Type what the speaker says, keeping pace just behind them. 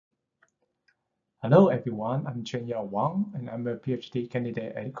Hello everyone, I'm Wang, and I'm a PhD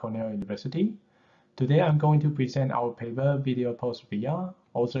candidate at Cornell University. Today I'm going to present our paper VideoPoseVR,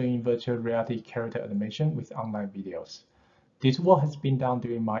 also in virtual reality character animation with online videos. This work has been done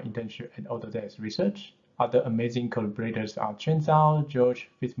during my internship at Autodesk Research. Other amazing collaborators are Cheng, Zhou,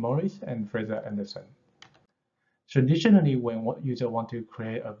 Fitzmaurice, and Fraser Anderson. Traditionally, when user want to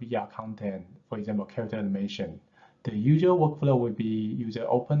create a VR content, for example, character animation, the usual workflow would be user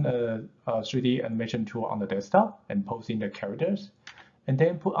open a 3D animation tool on the desktop and post in the characters, and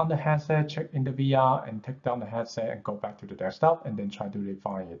then put on the headset, check in the VR, and take down the headset and go back to the desktop and then try to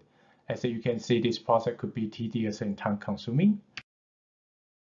refine it. As you can see, this process could be tedious and time consuming.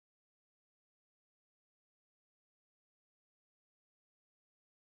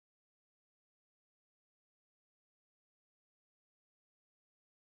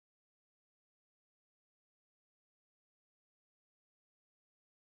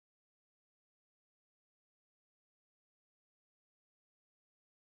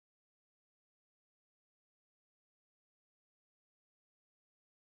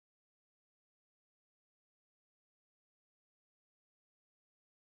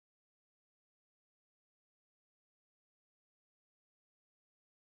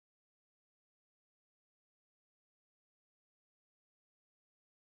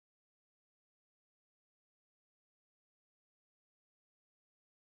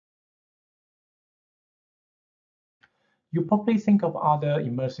 You probably think of other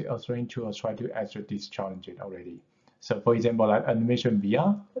immersive illustrating tools try to address this challenge already. So for example, like animation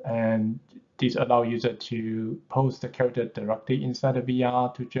VR, and this allows user to post the character directly inside the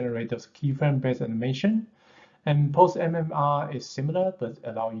VR to generate those keyframe-based animation. And post MMR is similar, but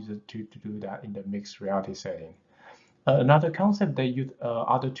allow users to do that in the mixed reality setting. Another concept that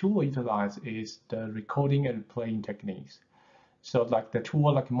other tool utilize is the recording and playing techniques. So like the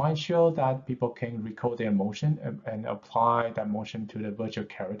tool like might show that people can record their motion and apply that motion to the virtual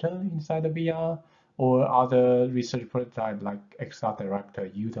character inside the VR, or other research prototype like XR Director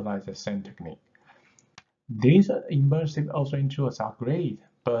utilize the same technique. These immersive illustrating tools are great,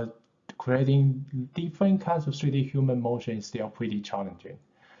 but creating different kinds of 3D human motion is still pretty challenging.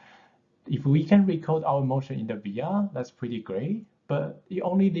 If we can record our motion in the VR, that's pretty great, but it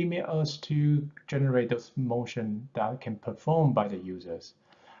only limits us to generate those motion that can perform by the users.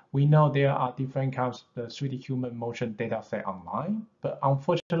 We know there are different kinds of 3D human motion dataset online, but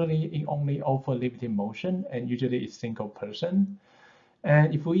unfortunately, it only offers limited motion and usually it's single person.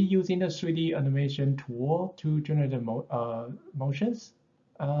 And if we're using the 3D animation tool to generate the motions,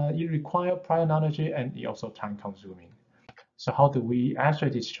 it requires prior knowledge and it also time consuming. So how do we answer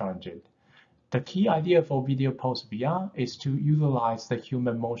this challenge? The key idea for VideoPoseVR is to utilize the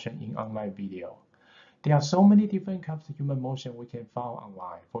human motion in online video. There are so many different kinds of human motion we can find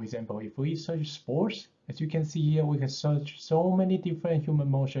online. For example, if we search sports, as you can see here, we can search so many different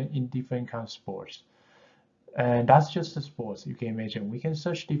human motion in different kinds of sports. And that's just the sports. You can imagine we can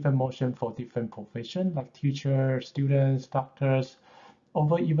search different motion for different professions like teachers, students, doctors,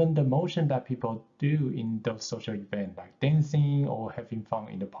 or even the motion that people do in those social events like dancing or having fun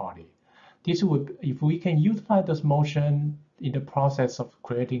in the party. This would, if we can utilize this motion in the process of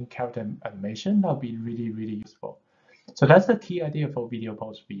creating character animation, that would be really, really useful. So that's the key idea for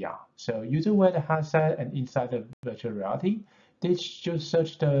VideoPoseVR. So user wear the headset and inside the virtual reality, they should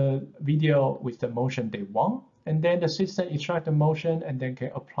search the video with the motion they want, and then the system extract the motion and then can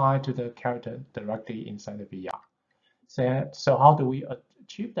apply to the character directly inside the VR. So how do we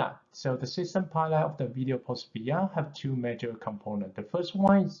achieve that? So the system pilot of the VideoPoseVR have two major components. The first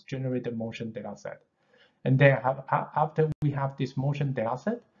one is generate the motion dataset. And then after we have this motion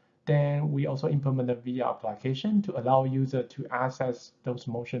dataset, then we also implement the VR application to allow user to access those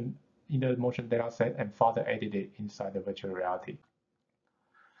motion in the motion dataset and further edit it inside the virtual reality.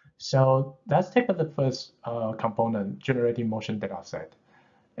 So let's take the first component, generating motion dataset.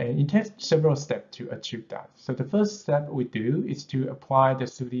 And it takes several steps to achieve that. So the first step we do is to apply the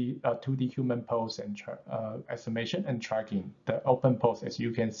 2D human pose and estimation and tracking, the open pose, as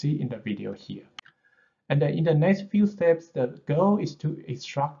you can see in the video here. And then in the next few steps, the goal is to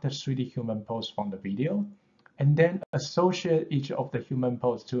extract the 3D human pose from the video, and then associate each of the human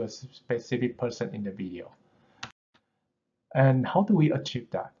pose to a specific person in the video. And how do we achieve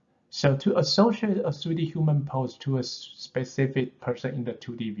that? So to associate a 3D human pose to a specific person in the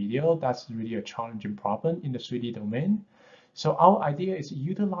 2D video, that's really a challenging problem in the 3D domain. So our idea is to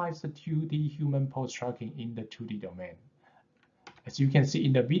utilize the 2D human pose tracking in the 2D domain. As you can see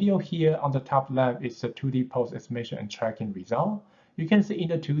in the video here on the top left is the 2D pose estimation and tracking result. You can see in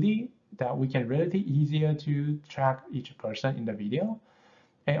the 2D that we can relatively easier to track each person in the video.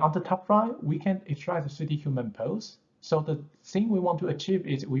 And on the top right, we can extract the 3D human pose. So the thing we want to achieve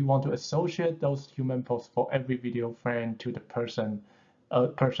is we want to associate those human pose for every video frame to the person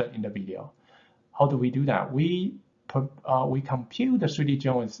in the video. How do we do that? We compute the 3D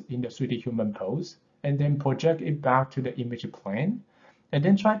joints in the 3D human pose and then project it back to the image plane, and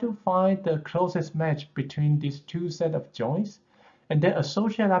then try to find the closest match between these two sets of joints, and then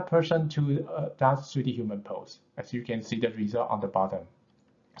associate that person to that 3D human pose. As you can see the result on the bottom.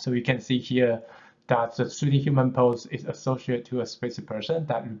 So you can see here that the 3D human pose is associated to a specific person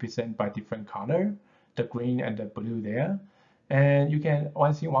that represented by different color, the green and the blue there. And you can,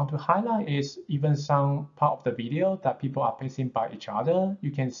 one thing you want to highlight is even some part of the video that people are passing by each other,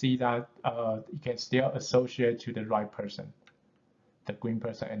 you can see that you can still associate to the right person, the green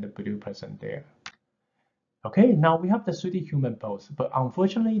person and the blue person there. Okay, now we have the 3D human pose, but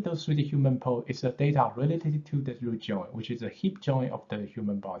unfortunately, those 3D human pose is the data related to the root joint, which is a hip joint of the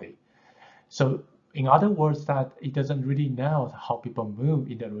human body. So in other words, that it doesn't really know how people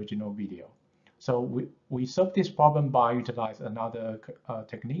move in the original video. So we solve this problem by utilizing another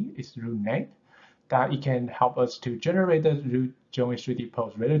technique, is RootNet, that it can help us to generate the root joint 3D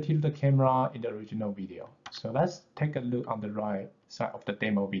pose relative to the camera in the original video. So let's take a look on the right side of the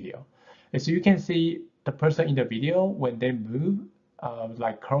demo video. As you can see, the person in the video, when they move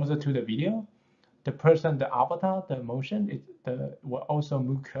like closer to the video, the person, the avatar, the motion, will also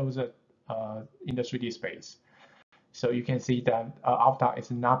move closer in the 3D space. So you can see that avatar is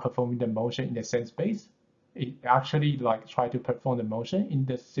not performing the motion in the same space. It actually like try to perform the motion in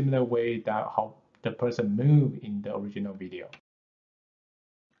the similar way that how the person moved in the original video.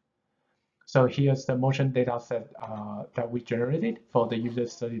 So here's the motion data set that we generated for the user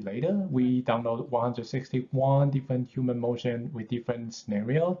study later. We download 161 different human motion with different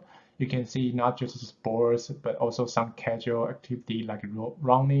scenarios. You can see not just sports, but also some casual activity like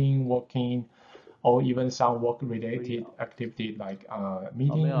running, walking, or even some work-related activity like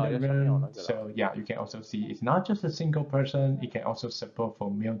meeting in the room. So yeah, you can also see it's not just a single person. It can also support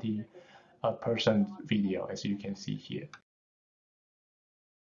for multi-person video, as you can see here.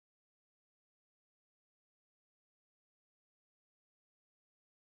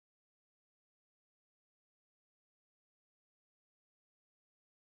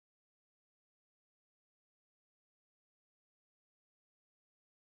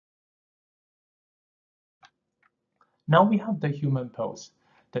 Now we have the human pose.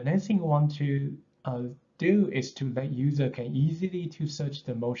 The next thing we want to do is to let user can easily to search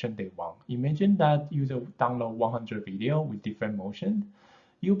the motion they want. Imagine that user download 100 video with different motion.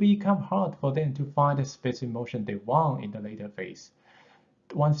 It'll become hard for them to find the specific motion they want in the later phase.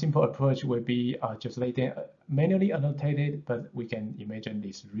 One simple approach would be just let them manually annotate it, but we can imagine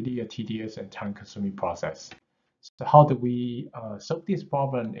this really a tedious and time-consuming process. So how do we solve this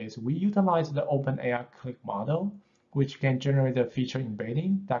problem is we utilize the OpenAI click model, which can generate a feature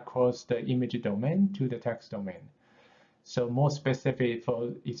embedding that cross the image domain to the text domain. So more specific,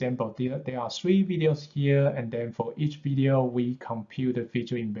 for example, there are 3 videos here, and then for each video, we compute the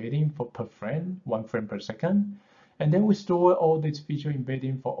feature embedding for per frame, 1 frame per second. And then we store all this feature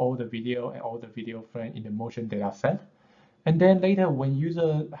embedding for all the video and all the video frame in the motion data set. And then later, when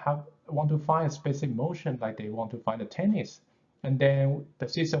users want to find a specific motion, like they want to find a tennis, and then the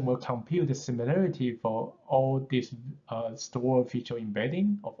system will compute the similarity for all these stored feature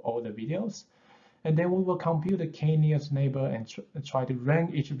embedding of all the videos. And then we will compute the k-nearest neighbor and try to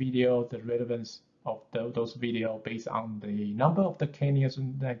rank each video, the relevance of those videos based on the number of the k-nearest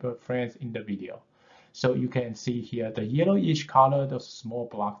neighbor frames in the video. So you can see here the yellowish color, the small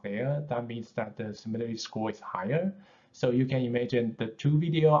block there, that means that the similarity score is higher. So you can imagine the 2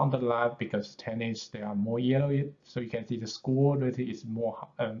 video on the left, because tennis, they are more yellow. So you can see the score rating is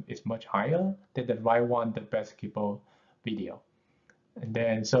much higher than the right one, the basketball video. And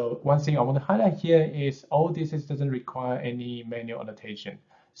then, so one thing I want to highlight here is all this doesn't require any manual annotation.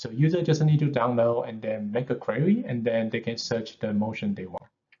 So user just need to download and then make a query, and then they can search the motion they want.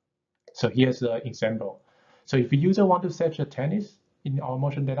 So here's the example. So if a user want to search a tennis in our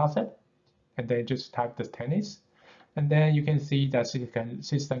motion dataset, and then just type the tennis, and then you can see that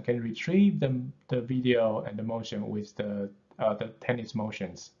system can retrieve the video and the motion with the tennis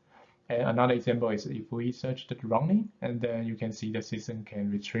motions. And another example is if we search the running, and then you can see the system can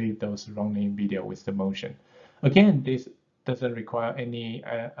retrieve those running video with the motion. Again, this doesn't require any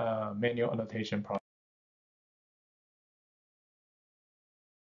manual annotation process.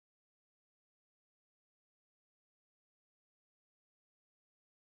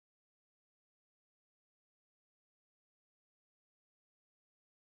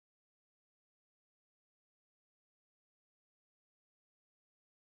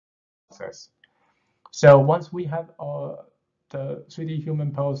 process. So once we have the 3D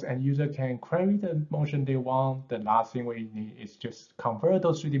human pose and user can query the motion they want, the last thing we need is just convert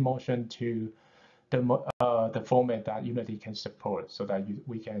those 3D motion to the format that Unity can support so that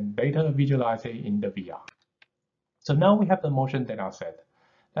we can later visualize it in the VR. So now we have the motion data set.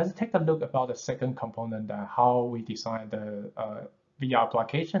 Let's take a look about the second component, that how we design the VR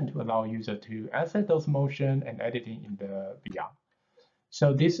application to allow user to access those motion and editing in the VR.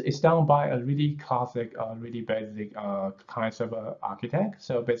 So this is done by a really classic, really basic client server architect.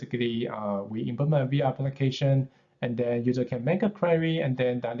 So basically, we implement a VR application, and then user can make a query, and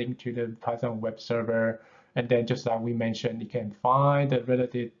then that link to the Python web server. And then just like we mentioned, you can find the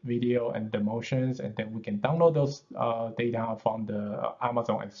related video and the motions, and then we can download those data from the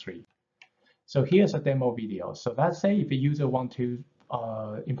Amazon S3. So here's a demo video. So let's say if a user want to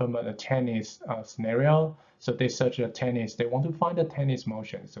implement a tennis scenario, so they search a tennis, they want to find a tennis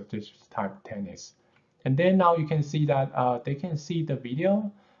motion, so they just type tennis. And then now you can see that they can see the video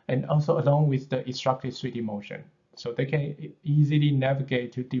and also along with the instructed 3D motion. So they can easily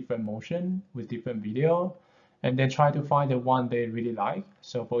navigate to different motion with different video and then try to find the one they really like.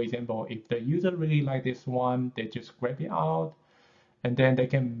 So for example, if the user really like this one, they just grab it out and then they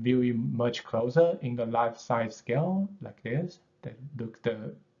can view it much closer in the life-size scale like this. They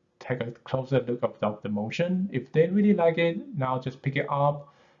take a closer look of the motion. If they really like it, now just pick it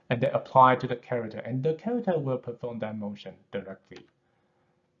up and then apply to the character, and the character will perform that motion directly.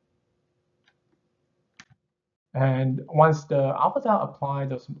 And once the avatar apply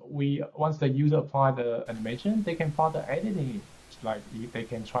those, once the user apply the animation, they can further editing. Like they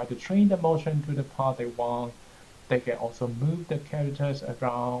can try to train the motion to the part they want. They can also move the characters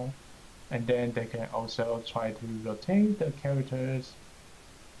around, and then they can also try to rotate the characters,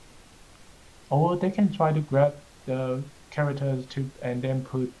 or they can try to grab the characters and then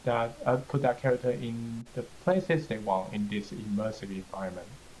put that character in the places they want in this immersive environment.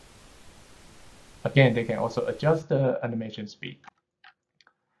 Again, they can also adjust the animation speed.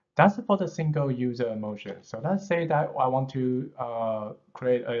 That's for the single user motion. So let's say that I want to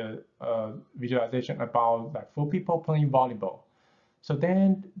create a visualization about like 4 people playing volleyball. So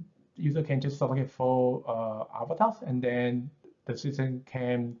then user can just select 4 avatars, and then the system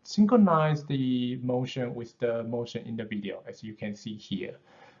can synchronize the motion with the motion in the video, as you can see here.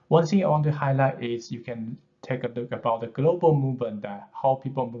 One thing I want to highlight is you can take a look about the global movement, that how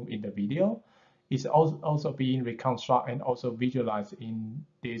people move in the video is also being reconstructed and also visualized in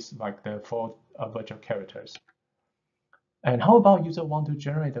this, like the 4 virtual characters. And how about user want to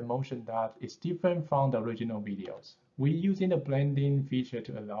generate a motion that is different from the original videos? We're using the blending feature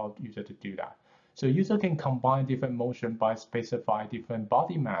to allow user to do that. So user can combine different motion by specify different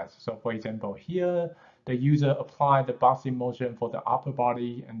body mass. So for example, here, the user apply the boxing motion for the upper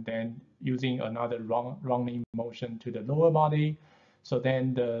body, and then using another running motion to the lower body. So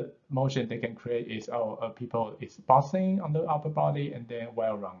then the motion they can create is, people is boxing on the upper body and then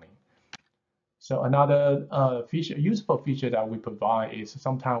while running. So another useful feature that we provide is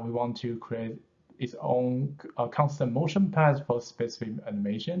sometimes we want to create its own constant motion path for specific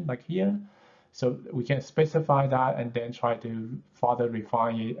animation, like here. So we can specify that and then try to further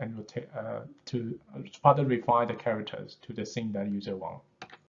refine it and to further refine the characters to the thing that user wants.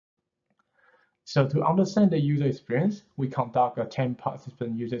 So to understand the user experience, we conduct a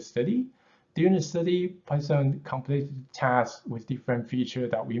 10-participant user study. During the study, Python completed tasks with different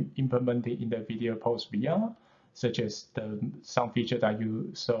features that we implemented in the VideoPoseVR, such as some feature that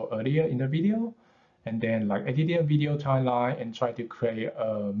you saw earlier in the video, and then like editing a video timeline and try to create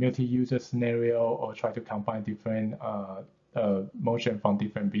a multi-user scenario or try to combine different motion from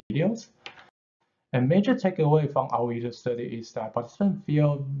different videos. And major takeaway from our user study is that participants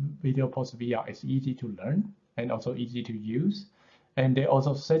feel VideoPoseVR is easy to learn and also easy to use. And they're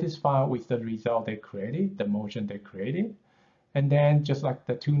also satisfied with the result they created, the motion they created. And then just like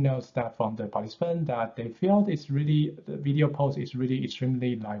the 2 notes that from the participant, that they feel the video pose is really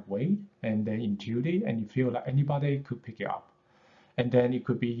extremely lightweight and then intuitive, and you feel like anybody could pick it up. And then it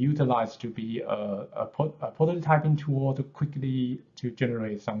could be utilized to be a prototyping tool to quickly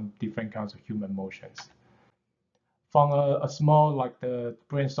generate some different kinds of human motions. From a small like the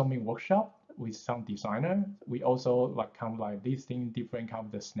brainstorming workshop with some designer, we also listing different kind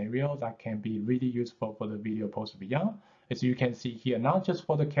of the scenario that can be really useful for the VideoPoseVR. As you can see here, not just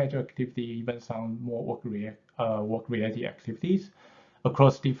for the casual activity, even some more work-related activities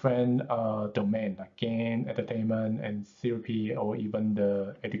across different domains like game, entertainment, and therapy, or even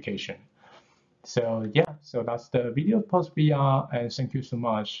the education. So yeah, so that's the VideoPoseVR, and thank you so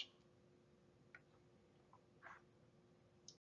much.